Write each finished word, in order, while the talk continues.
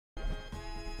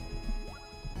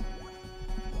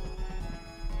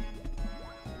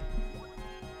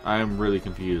I am really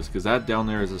confused because that down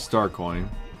there is a star coin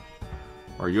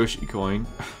or Yoshi coin.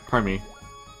 Pardon me.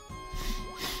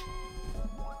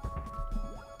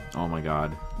 Oh my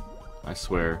god. I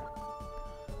swear.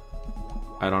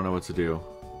 I don't know what to do.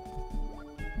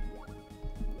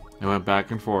 I went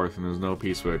back and forth and there's no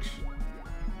P-switch.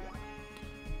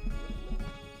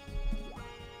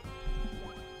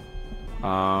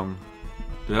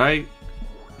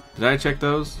 Did I check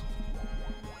those?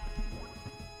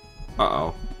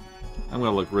 Uh-oh. I'm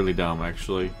gonna look really dumb,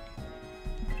 actually.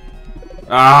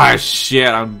 Ah, shit,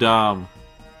 I'm dumb.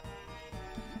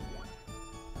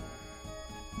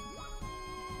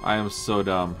 I am so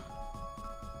dumb.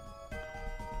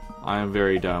 I am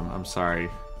very dumb. I'm sorry.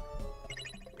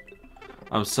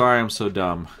 I'm sorry I'm so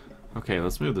dumb. Okay,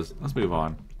 let's move this. Let's move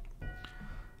on.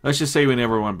 Let's just say we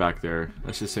never went back there.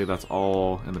 Let's just say that's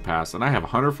all in the past. And I have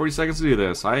 140 seconds to do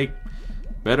this. I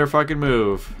better fucking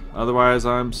move. Otherwise,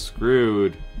 I'm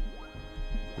screwed.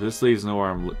 This leads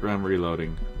nowhere. I'm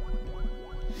reloading.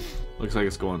 Looks like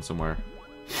it's going somewhere.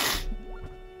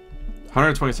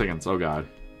 120 seconds. Oh, God.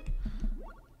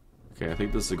 Okay, I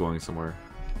think this is going somewhere.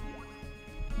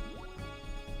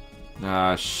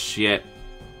 Ah, shit.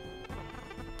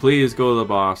 Please go to the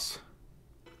boss.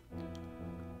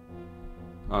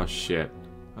 Oh, shit.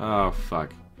 Oh,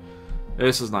 fuck.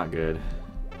 This is not good.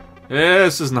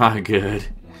 This is not good.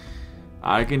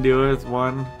 I can do it with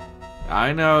one.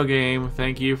 I know, game.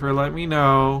 Thank you for letting me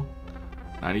know.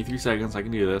 93 seconds. I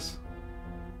can do this.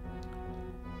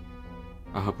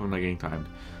 I hope I'm not getting timed.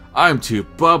 I'm too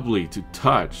bubbly to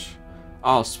touch.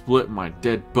 I'll split my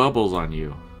dead bubbles on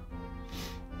you.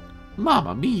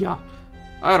 Mamma mia.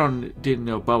 Didn't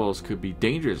know bubbles could be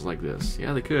dangerous like this.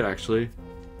 Yeah, they could, actually.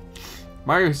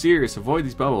 Mario, serious. Avoid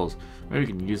these bubbles. Maybe you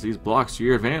can use these blocks to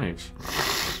your advantage.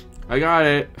 I got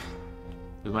it.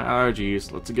 With my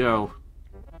allergies. Let's go.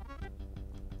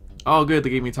 Oh, good. They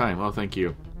gave me time. Oh, thank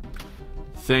you.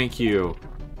 Thank you.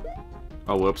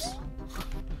 Oh, whoops.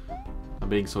 I'm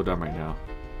being so dumb right now.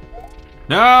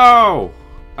 No!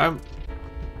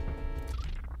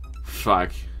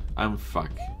 Fuck. I'm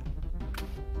fuck.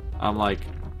 I'm like,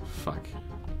 fuck.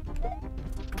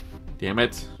 Damn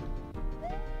it.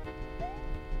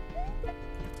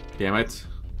 Damn it.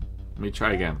 Let me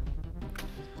try again.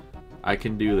 I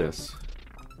can do this.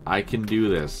 I can do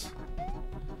this.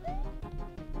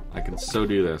 I can so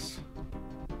do this.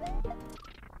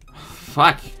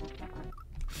 Fuck.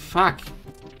 Fuck.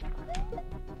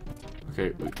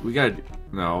 Okay, we gotta...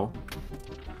 No.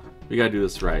 We gotta do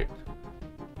this right.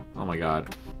 Oh my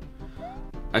god.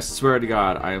 I swear to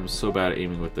god, I am so bad at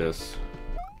aiming with this.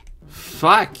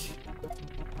 Fuck!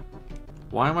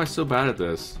 Why am I so bad at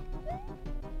this?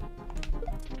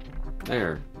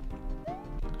 There.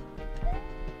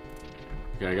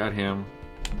 Okay, I got him.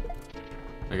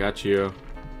 I got you.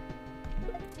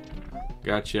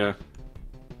 Gotcha.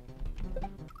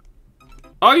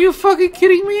 Are you fucking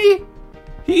kidding me?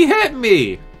 He hit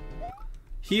me!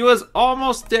 He was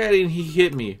almost dead and he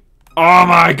hit me. Oh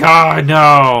my god,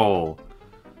 no!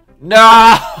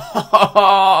 No!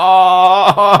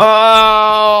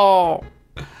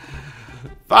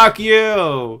 Fuck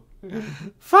you!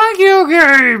 Fuck you,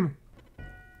 game!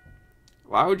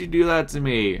 Why would you do that to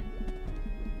me?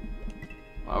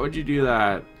 Why would you do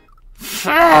that?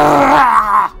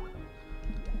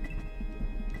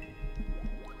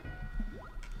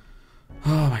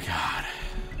 Oh my god.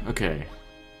 Okay.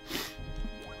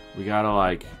 We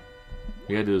gotta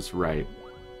do this right.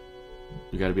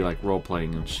 We gotta be like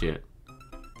role-playing and shit.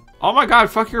 Oh my god,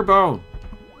 fuck your bone!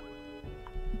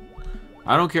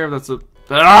 I don't care if that's a...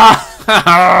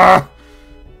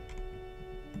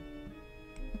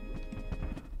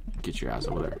 Get your ass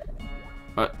over there.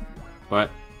 What? What?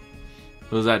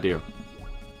 What does that do?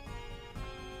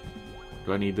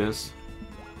 Do I need this?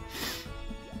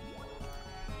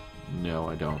 No,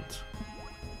 I don't.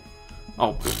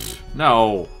 Oh, pfft,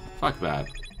 no! Fuck that.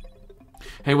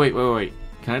 Hey, wait.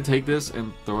 Can I take this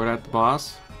and throw it at the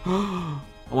boss? I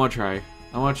wanna try.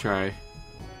 I wanna try.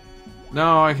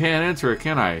 No, I can't enter it,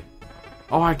 can I?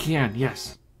 Oh, I can,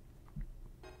 yes.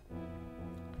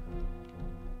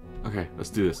 Okay, let's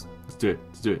do this. Let's do it.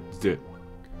 Let's do it. Let's do it.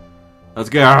 Let's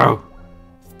go!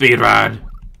 Speedrun!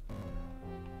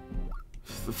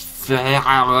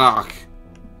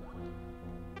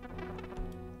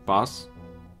 Boss?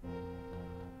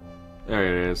 There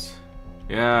it is.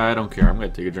 Yeah, I don't care. I'm gonna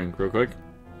take a drink real quick.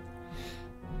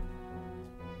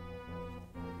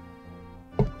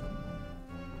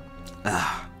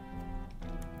 Ah,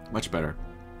 much better.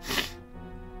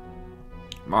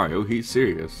 Mario, he's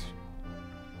serious.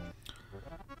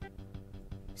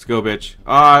 Let's go, bitch.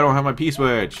 Ah, I don't have my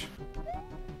P-switch.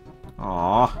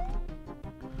 Aw.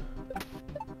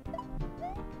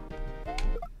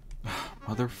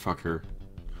 Motherfucker.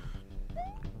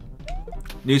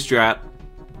 New strat.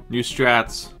 New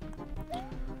strats.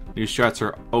 New strats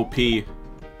are OP.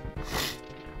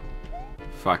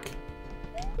 Fuck.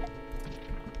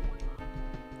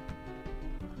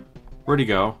 Where'd he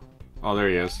go? Oh, there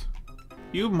he is.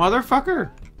 You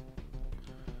motherfucker!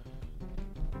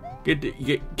 Get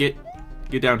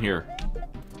down here.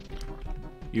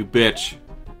 You bitch.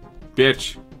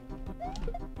 Bitch.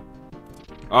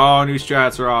 Oh, new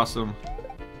strats are awesome.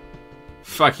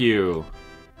 Fuck you.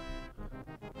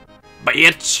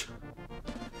 Bitch!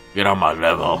 Get on my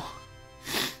level.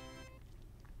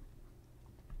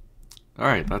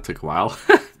 Alright, that took a while.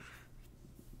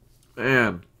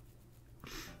 Man.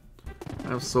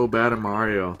 I'm so bad at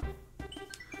Mario.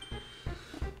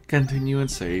 Continue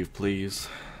and save, please.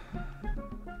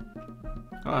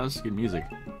 Oh, this is good music.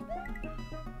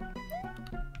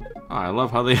 Oh, I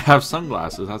love how they have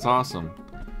sunglasses. That's awesome.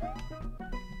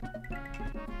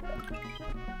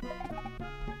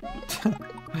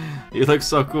 You look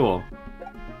so cool.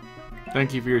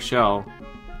 Thank you for your shell.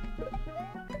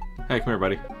 Hey, come here,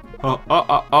 buddy. Oh.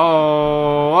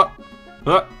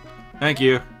 Thank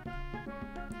you.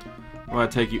 I'm gonna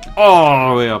take you all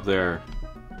the way up there.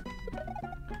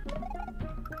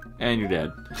 And you're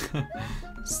dead.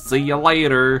 See you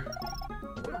later.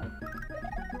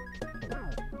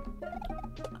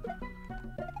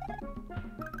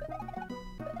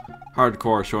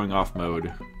 Hardcore showing off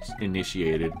mode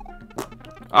initiated.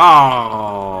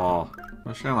 Oh! I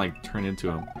was trying to like turn into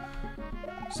him.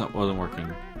 It wasn't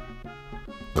working.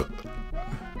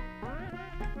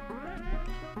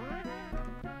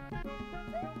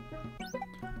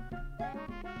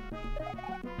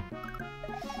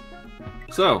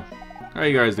 So, how are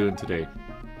you guys doing today?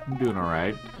 I'm doing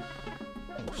alright.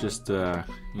 Just, you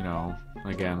know,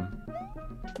 again,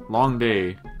 long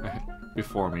day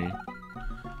before me.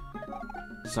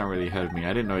 It's not really ahead of me.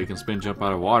 I didn't know you can spin jump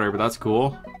out of water, but that's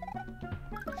cool.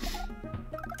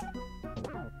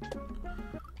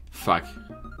 Fuck.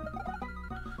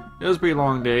 It was a pretty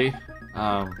long day.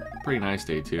 Pretty nice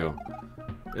day, too.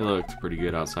 It looked pretty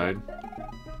good outside.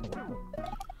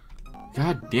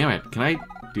 God damn it. Can I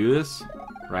do this?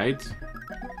 Right?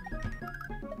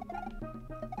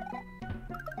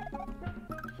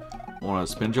 I want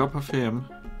to spin jump off him.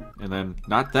 And then,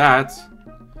 not that.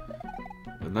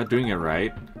 I'm not doing it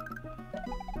right.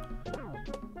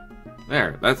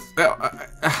 There. That's...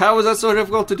 how is that so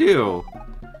difficult to do?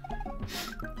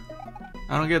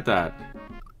 I don't get that.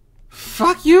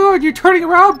 Fuck you, and you're turning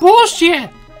around? Bullshit!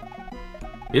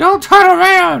 You don't turn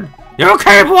around! You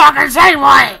keep walking same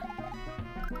way!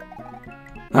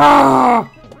 Ah!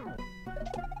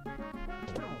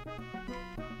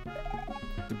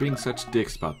 They're being such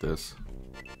dicks about this.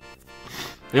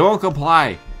 They won't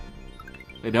comply.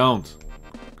 They don't.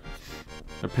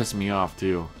 They're pissing me off,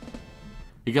 too.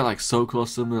 You get, like, so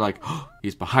close to them, they're like, oh,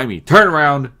 he's behind me. Turn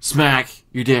around! Smack!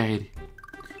 You're dead.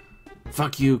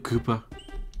 Fuck you, Koopa.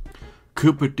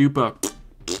 Koopa Doopa.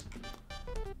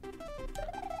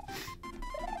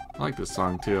 I like this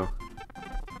song, too.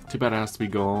 Too bad it has to be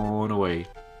going away.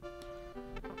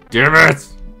 Damn it!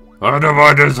 I don't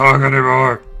want this song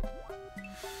anymore!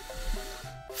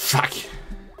 Fuck!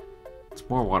 It's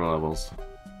more water levels.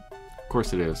 Of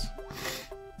course it is.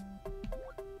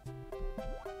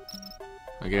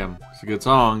 Again, it's a good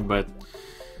song, but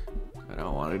I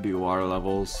don't want to do water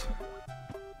levels.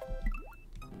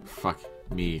 Fuck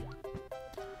me.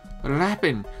 What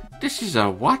happened? This is a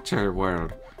water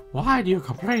world. Why do you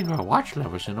complain about water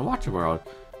levels in the water world?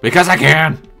 Because I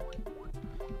can!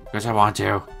 Because I want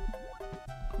to.